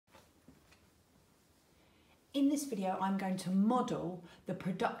In this video, I'm going to model the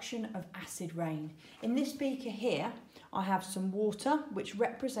production of acid rain. In this beaker here, I have some water which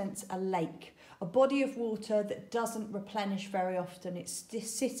represents a lake, a body of water that doesn't replenish very often. It's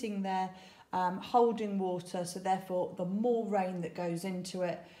just sitting there holding water, so therefore the more rain that goes into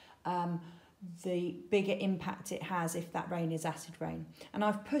it, the bigger impact it has if that rain is acid rain. And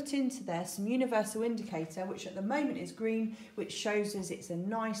I've put into there some universal indicator, which at the moment is green, which shows us it's a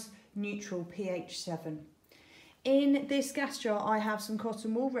nice neutral pH 7. In this gas jar, I have some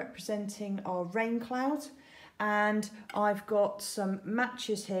cotton wool representing our rain cloud, and I've got some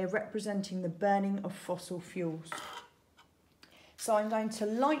matches here representing the burning of fossil fuels. So I'm going to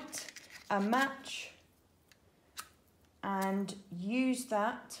light a match and use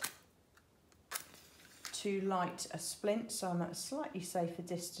that to light a splint, so I'm at a slightly safer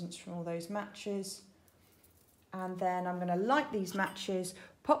distance from all those matches. And then I'm going to light these matches,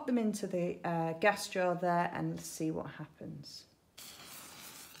 pop them into the gas jar there and see what happens.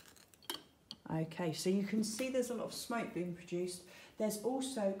 Okay, so you can see there's a lot of smoke being produced. There's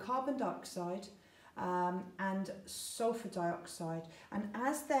also carbon dioxide and sulfur dioxide. And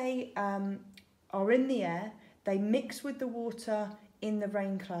as they are in the air, they mix with the water in the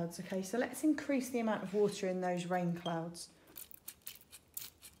rain clouds. Okay, so let's increase the amount of water in those rain clouds.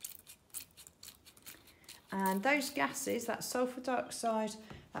 And those gases, that sulfur dioxide,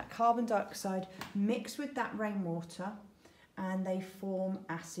 that carbon dioxide, mix with that rainwater and they form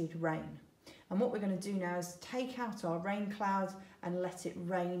acid rain. And what we're going to do now is take out our rain cloud and let it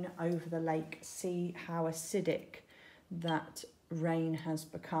rain over the lake. See how acidic that rain has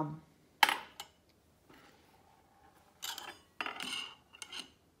become.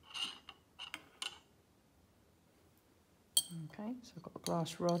 Okay, so I've got a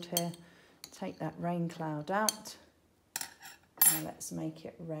glass rod here. Take that rain cloud out and let's make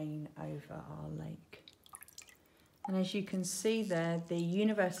it rain over our lake. And as you can see there, the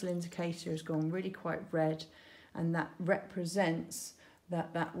universal indicator has gone really quite red, and that represents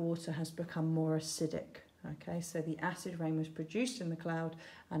that that water has become more acidic. Okay, so the acid rain was produced in the cloud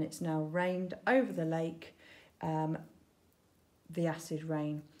and it's now rained over the lake, the acid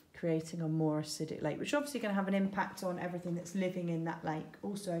rain, creating a more acidic lake, which is obviously going to have an impact on everything that's living in that lake.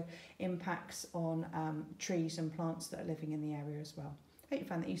 Also impacts on trees and plants that are living in the area as well. I hope you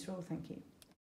found that useful. Thank you.